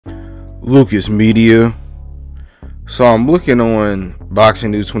Lucas Media. So I'm looking on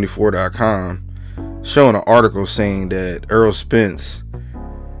boxingnews24.com showing an article saying that Errol Spence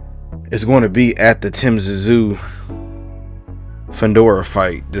is going to be at the Tszyu Fundora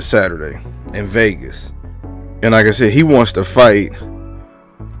fight this Saturday in Vegas. And like I said, he wants to fight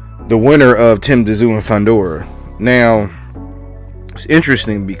the winner of Tszyu and Fundora. Now, it's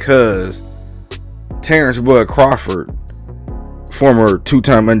interesting because Terrence Crawford, former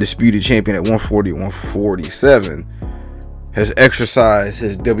two-time undisputed champion at 140, 147, has exercised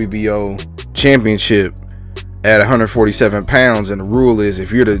his WBO championship at 147 pounds. And the rule is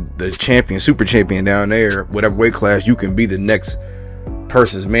if you're the champion, super champion down there, whatever weight class, you can be the next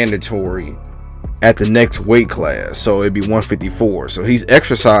person's mandatory at the next weight class. So it'd be 154. So he's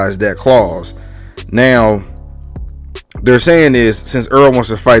exercised that clause. Now, they're saying is since Errol wants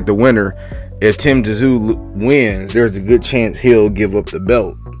to fight the winner, if Tszyu wins, there's a good chance he'll give up the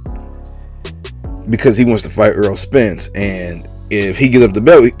belt because he wants to fight Errol Spence. And if he gives up the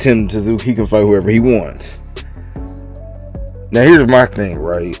belt, Tszyu, he can fight whoever he wants. Now, here's my thing,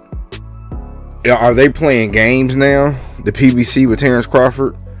 right? Are they playing games now, the PBC with Terrence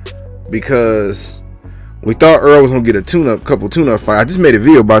Crawford? Because we thought Errol was going to get a couple tune-up fights. I just made a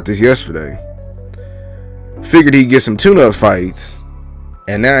video about this yesterday. Figured he'd get some tune-up fights.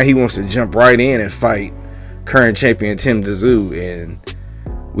 And now he wants to jump right in and fight current champion Tszyu. And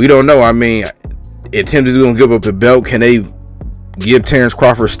we don't know. I mean, if Tszyu gonna give up the belt, can they give Terrence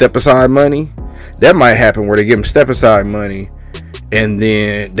Crawford step-aside money? That might happen where they give him step-aside money and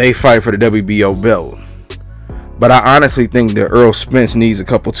then they fight for the WBO belt. But I honestly think that Errol Spence needs a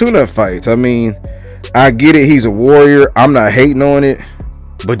couple tune-up fights. I mean, I get it. He's a warrior. I'm not hating on it.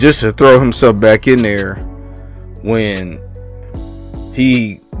 But just to throw himself back in there when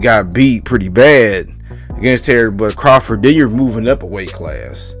he got beat pretty bad against Terrence Crawford, then you're moving up a weight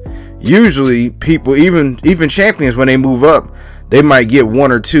class. Usually people, even champions, when they move up, they might get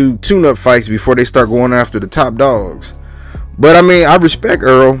one or two tune-up fights before they start going after the top dogs. But I mean, I respect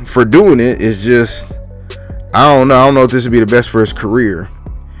Errol for doing it. It's just, I don't know if this would be the best for his career.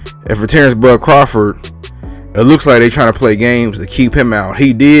 And for Terrence Crawford, it looks like they're trying to play games to keep him out.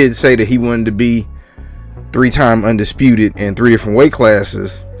 He did say that he wanted to be three-time undisputed in 3 different weight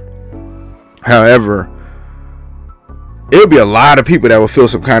classes. However, it would be a lot of people that would feel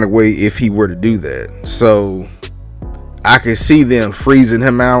some kind of way if he were to do that. So I could see them freezing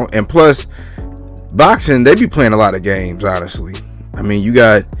him out. And plus, boxing, they be playing a lot of games, honestly. I mean,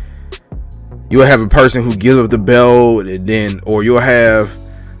 you'll have a person who gives up the belt, and then, or you'll have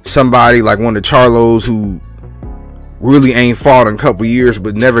somebody like one of the Charlos who really ain't fought in a couple years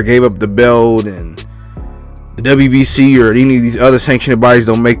but never gave up the belt, and the WBC or any of these other sanctioned bodies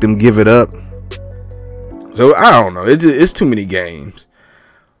don't make them give it up. So I don't know. It's too many games.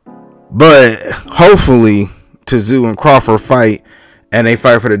 But hopefully Tszyu and Crawford fight and they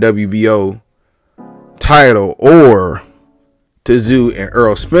fight for the WBO title, or Tszyu and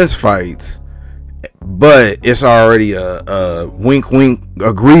Errol Spence fights, but it's already a wink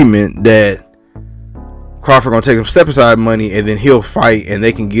agreement that Crawford gonna take some step aside money and then he'll fight and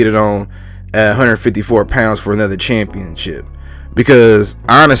they can get it on at 154 pounds for another championship. Because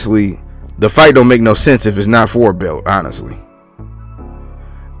honestly, the fight don't make no sense if it's not for a belt, honestly.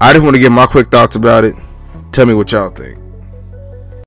 I just want to get my quick thoughts about it. Tell me what y'all think.